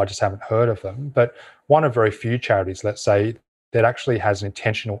probably more, I just haven't heard of them. But one of very few charities, let's say, that actually has an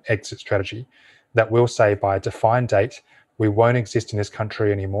intentional exit strategy that will say by a defined date, we won't exist in this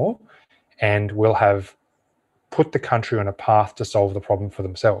country anymore, and we'll have put the country on a path to solve the problem for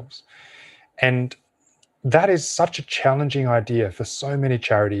themselves. And that is such a challenging idea for so many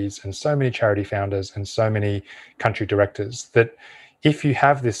charities and so many charity founders and so many country directors, that if you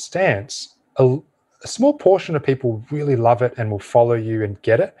have this stance, a small portion of people really love it and will follow you and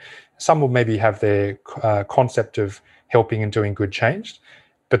get it. Some will maybe have their concept of helping and doing good changed,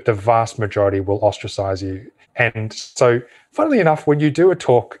 but the vast majority will ostracize you. And so, funnily enough, when you do a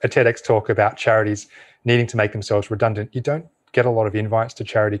TEDx talk about charities needing to make themselves redundant, you don't get a lot of invites to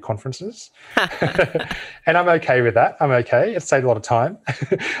charity conferences. And I'm okay with that. I'm okay. It saved a lot of time.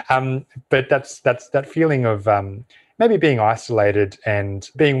 But that's that feeling of maybe being isolated and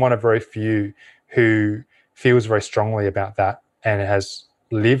being one of very few who feels very strongly about that and has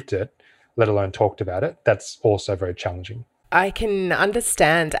lived it, let alone talked about it. That's also very challenging. I can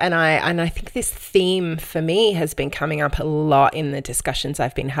understand, and I think this theme for me has been coming up a lot in the discussions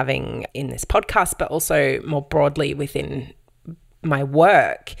I've been having in this podcast, but also more broadly within my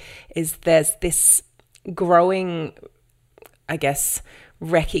work, is there's this growing, I guess,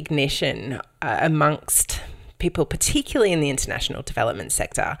 recognition amongst people, particularly in the international development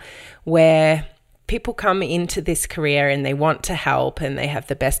sector, where people come into this career and they want to help and they have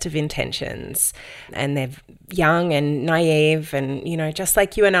the best of intentions and they're young and naive and, you know, just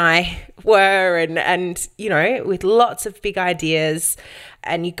like you and I were and you know, with lots of big ideas,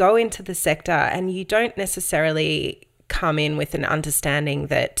 and you go into the sector and you don't necessarily come in with an understanding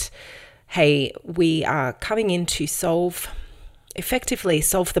that, hey, we are coming in to effectively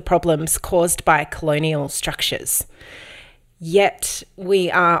solve the problems caused by colonial structures. Yet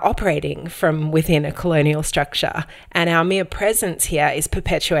we are operating from within a colonial structure, and our mere presence here is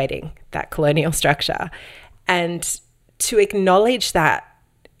perpetuating that colonial structure. And to acknowledge that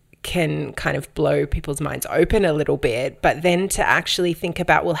can kind of blow people's minds open a little bit, but then to actually think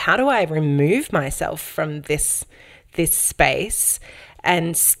about, well, how do I remove myself from this space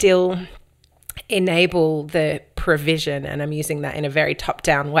and still enable the provision, and I'm using that in a very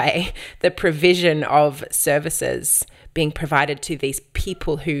top-down way, the provision of services being provided to these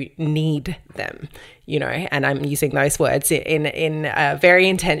people who need them, you know, and I'm using those words in a very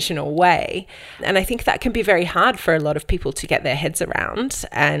intentional way. And I think that can be very hard for a lot of people to get their heads around,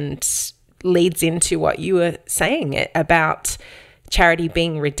 and leads into what you were saying about charity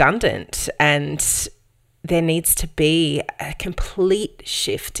being redundant, and there needs to be a complete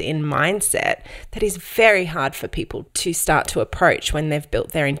shift in mindset that is very hard for people to start to approach when they've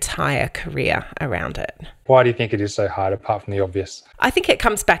built their entire career around it. Why do you think it is so hard, apart from the obvious? I think it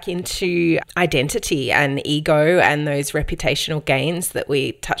comes back into identity and ego and those reputational gains that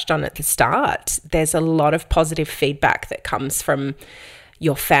we touched on at the start. There's a lot of positive feedback that comes from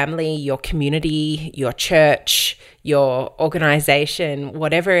your family, your community, your church, your organization,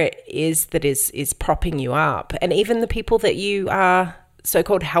 whatever it is that is propping you up, and even the people that you are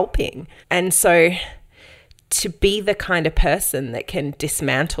so-called helping. And so to be the kind of person that can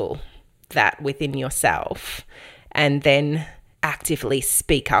dismantle that within yourself and then actively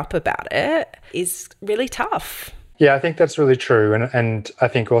speak up about it is really tough. Yeah, I think that's really true. And I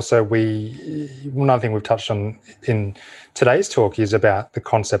think also another thing we've touched on in today's talk is about the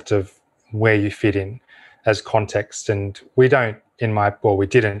concept of where you fit in as context. And we didn't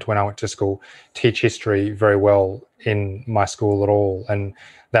when I went to school, teach history very well in my school at all. And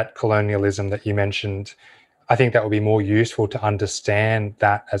that colonialism that you mentioned, I think that would be more useful to understand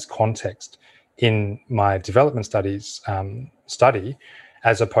that as context in my development studies study,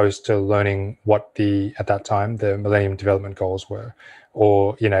 as opposed to learning what at that time, the Millennium Development Goals were,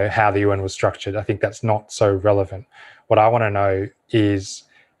 or, you know, how the UN was structured. I think that's not so relevant. What I want to know is,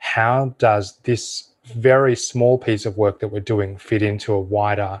 how does this very small piece of work that we're doing fit into a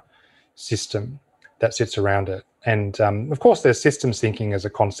wider system that sits around it? And of course, there's systems thinking as a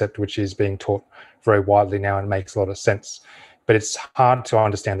concept, which is being taught very widely now and makes a lot of sense. But it's hard to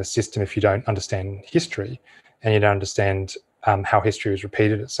understand the system if you don't understand history and you don't understand how history has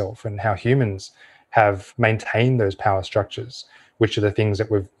repeated itself and how humans have maintained those power structures, which are the things that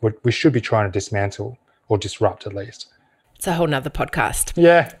we should be trying to dismantle or disrupt at least. It's a whole nother podcast.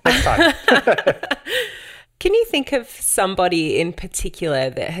 Yeah, next time. Can you think of somebody in particular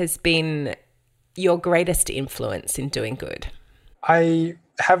that has been your greatest influence in doing good? I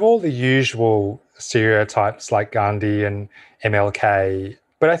have all the usual stereotypes like Gandhi and MLK,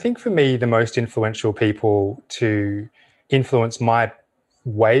 but I think for me, the most influential people to influence my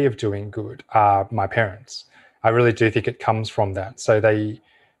way of doing good are my parents. I really do think it comes from that. So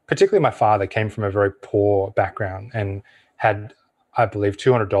particularly my father, came from a very poor background and had, I believe,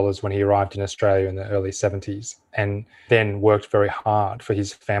 $200 when he arrived in Australia in the early 70s, and then worked very hard for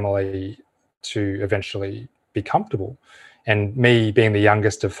his family to eventually be comfortable. And me being the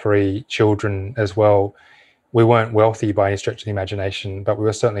youngest of three children as well, we weren't wealthy by any stretch of the imagination, but we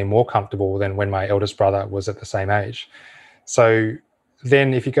were certainly more comfortable than when my eldest brother was at the same age. So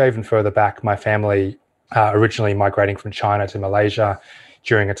then if you go even further back, my family originally migrating from China to Malaysia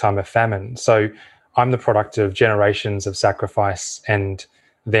during a time of famine. So I'm the product of generations of sacrifice, and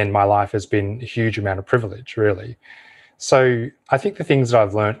then my life has been a huge amount of privilege, really. So I think the things that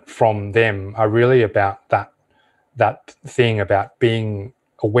I've learned from them are really about that thing about being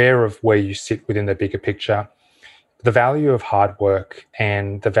aware of where you sit within the bigger picture, the value of hard work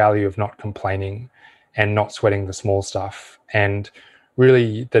and the value of not complaining and not sweating the small stuff, and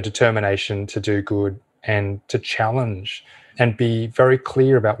really the determination to do good and to challenge and be very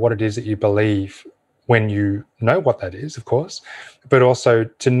clear about what it is that you believe when you know what that is, of course, but also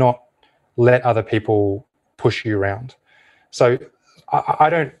to not let other people push you around. So I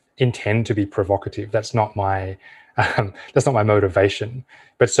don't intend to be provocative. That's not my motivation.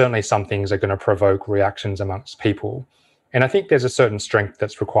 But certainly some things are going to provoke reactions amongst people. And I think there's a certain strength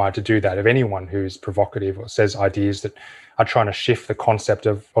that's required to do that of anyone who's provocative or says ideas that are trying to shift the concept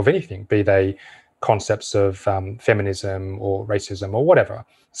of anything, be they concepts of feminism or racism or whatever.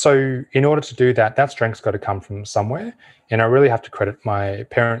 So in order to do that, that strength's got to come from somewhere. And I really have to credit my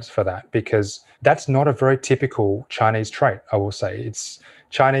parents for that, because that's not a very typical Chinese trait, I will say. It's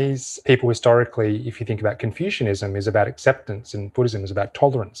Chinese people historically, if you think about Confucianism, is about acceptance, and Buddhism is about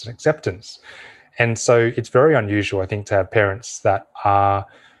tolerance and acceptance. And so it's very unusual, I think, to have parents that are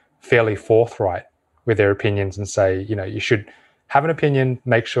fairly forthright with their opinions and say, you should have an opinion,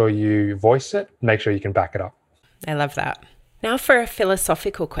 make sure you voice it, make sure you can back it up. I love that. Now for a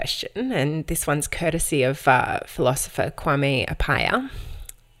philosophical question, and this one's courtesy of philosopher Kwame Appiah.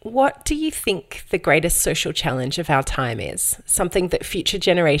 What do you think the greatest social challenge of our time is? Something that future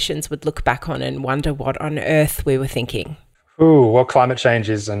generations would look back on and wonder what on earth we were thinking? Ooh, well, climate change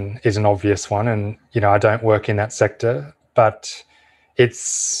is an obvious one. And, I don't work in that sector, but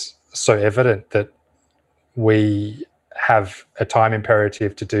it's so evident that we have a time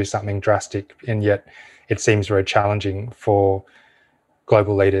imperative to do something drastic, and yet it seems very challenging for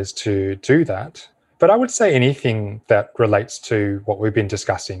global leaders to do that. But I would say anything that relates to what we've been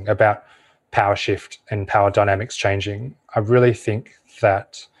discussing about power shift and power dynamics changing, I really think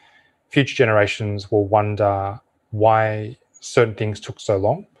that future generations will wonder why certain things took so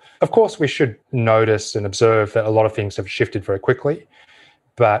long. Of course, we should notice and observe that a lot of things have shifted very quickly,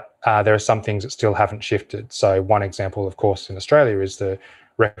 but there are some things that still haven't shifted. So one example, of course, in Australia is the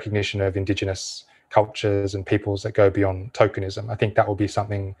recognition of Indigenous cultures and peoples that go beyond tokenism. I think that will be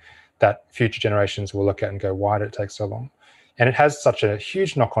something that future generations will look at and go, why did it take so long? And it has such a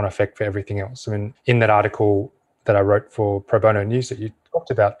huge knock-on effect for everything else. I mean, in that article that I wrote for Pro Bono News that you talked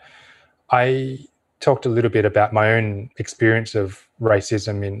about, I talked a little bit about my own experience of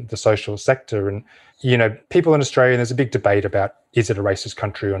racism in the social sector. And, people in Australia, there's a big debate about, is it a racist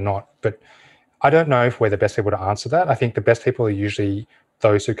country or not? But I don't know if we're the best people to answer that. I think the best people are usually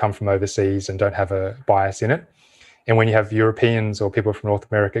those who come from overseas and don't have a bias in it. And when you have Europeans or people from North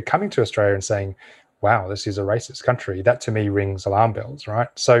America coming to Australia and saying, wow, this is a racist country, that to me rings alarm bells, right?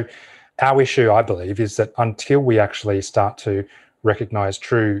 So our issue, I believe, is that until we actually start to recognise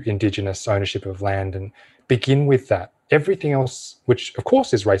true Indigenous ownership of land and begin with that, everything else, which of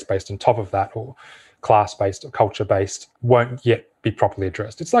course is race-based on top of that, or class-based or culture-based, won't yet be properly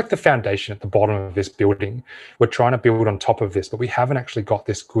addressed. It's like the foundation at the bottom of this building. We're trying to build on top of this, but we haven't actually got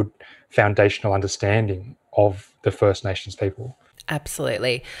this good foundational understanding of the First Nations people.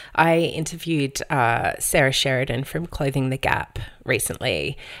 Absolutely. I interviewed Sarah Sheridan from Clothing the Gap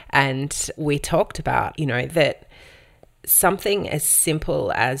recently, and we talked about, that something as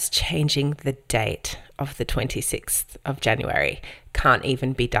simple as changing the date of the 26th of January can't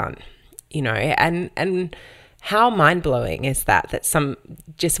even be done, and how mind-blowing is that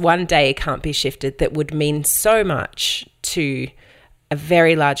just one day can't be shifted that would mean so much to a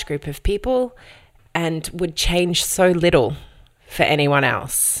very large group of people and would change so little for anyone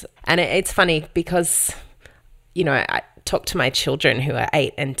else. And it's funny because, I talk to my children who are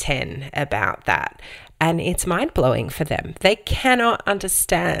 8 and 10 about that, and it's mind-blowing for them. They cannot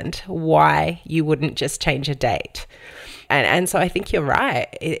understand why you wouldn't just change a date. And so I think you're right.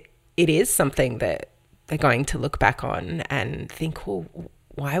 It is something that they're going to look back on and think, well,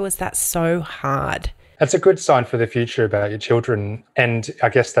 why was that so hard? That's a good sign for the future about your children. And I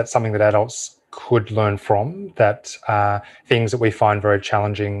guess that's something that adults could learn from, that things that we find very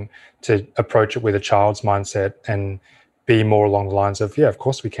challenging, to approach it with a child's mindset and be more along the lines of, yeah, of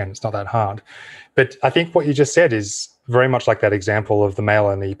course we can. It's not that hard. But I think what you just said is very much like that example of the male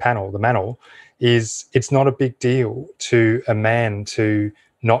and the panel. The manel is, it's not a big deal to a man to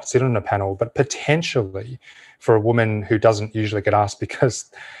not sit on a panel, but potentially for a woman who doesn't usually get asked because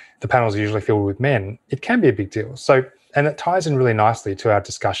the panels are usually filled with men, it can be a big deal. So, and it ties in really nicely to our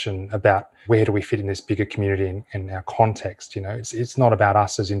discussion about where do we fit in this bigger community in our context. It's not about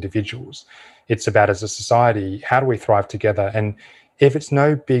us as individuals. It's about, as a society, how do we thrive together? And if it's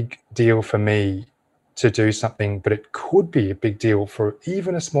no big deal for me to do something, but it could be a big deal for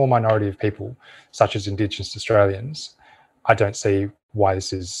even a small minority of people, such as Indigenous Australians, I don't see why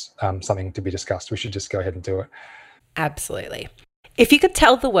this is something to be discussed. We should just go ahead and do it. Absolutely. If you could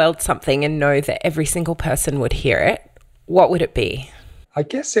tell the world something and know that every single person would hear it, what would it be? I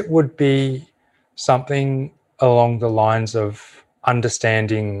guess it would be something along the lines of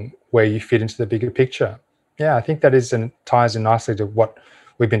understanding where you fit into the bigger picture. Yeah, I think that is and ties in nicely to what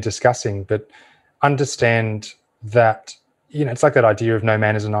we've been discussing, but understand that, it's like that idea of no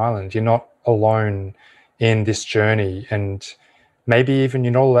man is an island. You're not alone in this journey, and maybe even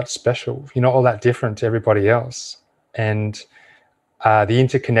you're not all that special. You're not all that different to everybody else. And the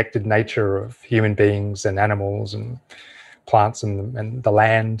interconnected nature of human beings and animals and plants and the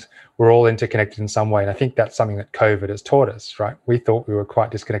land, we're all interconnected in some way. And I think that's something that COVID has taught us, right? We thought we were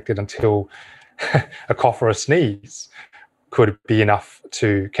quite disconnected until a cough or a sneeze could be enough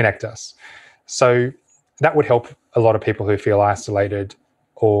to connect us. So that would help a lot of people who feel isolated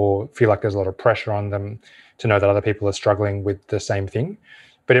or feel like there's a lot of pressure on them to know that other people are struggling with the same thing.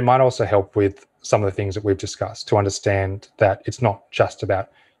 But it might also help with some of the things that we've discussed, to understand that it's not just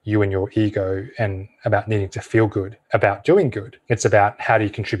about you and your ego and about needing to feel good, about doing good. It's about how do you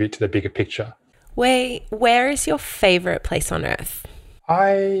contribute to the bigger picture. Where is your favourite place on earth?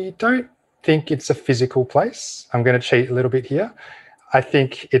 I don't think it's a physical place. I'm going to cheat a little bit here. I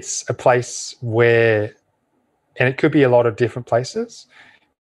think it's a place where, and it could be a lot of different places,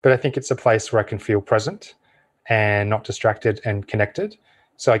 but I think it's a place where I can feel present and not distracted and connected.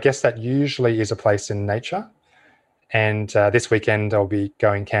 So I guess that usually is a place in nature. And this weekend I'll be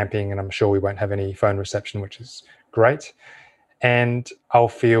going camping, and I'm sure we won't have any phone reception, which is great. And I'll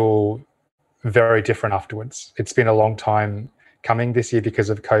feel very different afterwards. It's been a long time coming this year because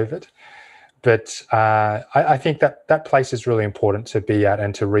of COVID. But I think that place is really important to be at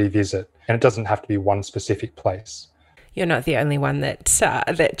and to revisit. And it doesn't have to be one specific place. You're not the only one that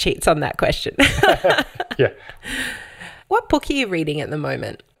cheats on that question. Yeah. What book are you reading at the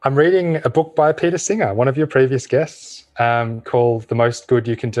moment? I'm reading a book by Peter Singer, one of your previous guests, called The Most Good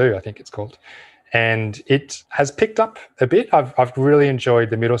You Can Do, I think it's called. And it has picked up a bit. I've really enjoyed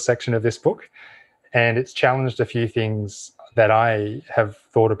the middle section of this book, and it's challenged a few things that I have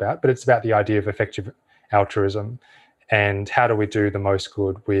thought about, but it's about the idea of effective altruism and how do we do the most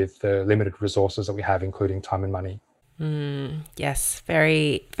good with the limited resources that we have, including time and money. Yes,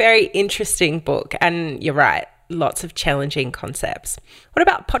 very, very interesting book. And you're right, lots of challenging concepts. What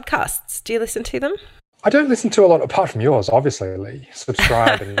about podcasts? Do you listen to them? I don't listen to a lot apart from yours, obviously, Lee.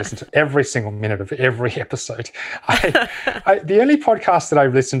 Subscribe and listen to every single minute of every episode. The only podcast that I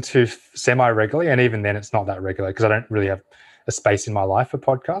listen to semi-regularly, and even then it's not that regular because I don't really have a space in my life for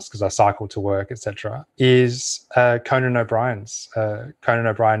podcasts because I cycle to work, etc., is Conan O'Brien's. Conan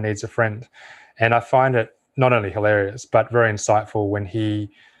O'Brien Needs a Friend. And I find it not only hilarious, but very insightful when he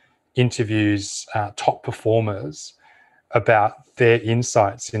interviews top performers about their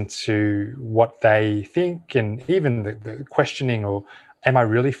insights into what they think, and even the questioning, or am I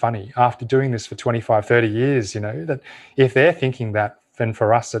really funny after doing this for 25, 30 years? That if they're thinking that, then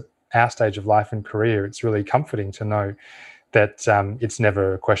for us at our stage of life and career, it's really comforting to know that it's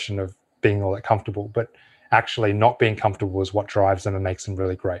never a question of being all that comfortable, but actually not being comfortable is what drives them and makes them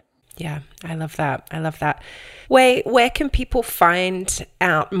really great. Yeah, I love that. I love that. Where can people find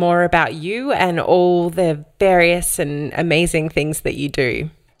out more about you and all the various and amazing things that you do?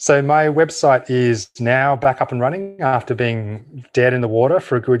 So my website is now back up and running after being dead in the water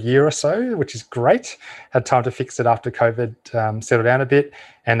for a good year or so, which is great. Had time to fix it after COVID settled down a bit.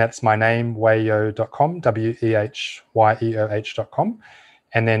 And that's my name, wehyeoh.com, wehyeoh.com.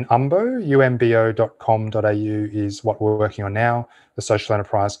 And then umbo.com.au is what we're working on now, the social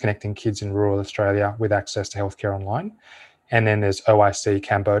enterprise connecting kids in rural Australia with access to healthcare online. And then there's OIC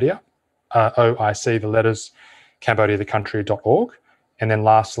Cambodia, OIC, the letters, Cambodia, the country.org. And then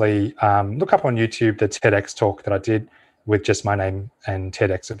lastly, look up on YouTube the TEDx talk that I did with just my name and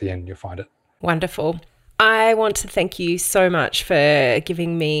TEDx at the end. You'll find it. Wonderful. I want to thank you so much for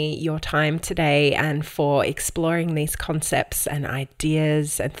giving me your time today and for exploring these concepts and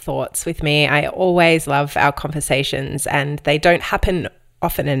ideas and thoughts with me. I always love our conversations, and they don't happen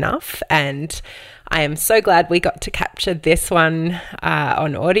often enough. And I am so glad we got to capture this one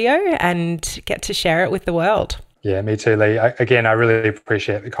on audio and get to share it with the world. Yeah, me too, Lee. Again, I really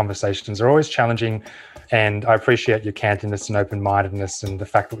appreciate the conversations. They're always challenging, and I appreciate your candidness and open-mindedness and the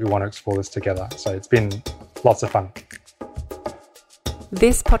fact that we want to explore this together. So it's been lots of fun.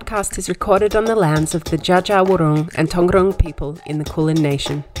 This podcast is recorded on the lands of the Dja Dja Wurrung and Taungurung people in the Kulin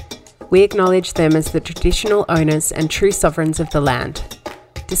Nation. We acknowledge them as the traditional owners and true sovereigns of the land.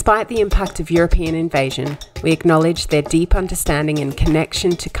 Despite the impact of European invasion, we acknowledge their deep understanding and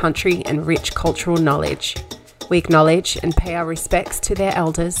connection to country and rich cultural knowledge. We acknowledge and pay our respects to their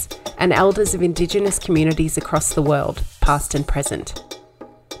elders and elders of Indigenous communities across the world, past and present.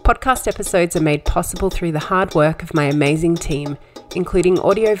 Podcast episodes are made possible through the hard work of my amazing team, including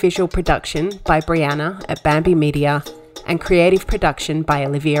audiovisual production by Brianna at Bambi Media and creative production by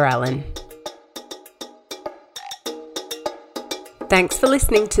Olivia Allen. Thanks for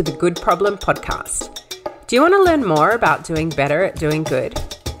listening to the Good Problem podcast. Do you want to learn more about doing better at doing good?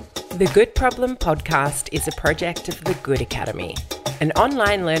 The Good Problem podcast is a project of the Good Academy, an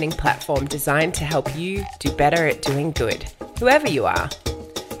online learning platform designed to help you do better at doing good, whoever you are.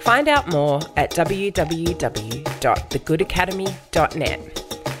 Find out more at www.thegoodacademy.net.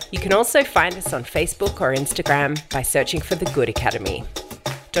 You can also find us on Facebook or Instagram by searching for The Good Academy.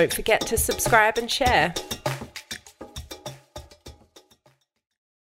 Don't forget to subscribe and share.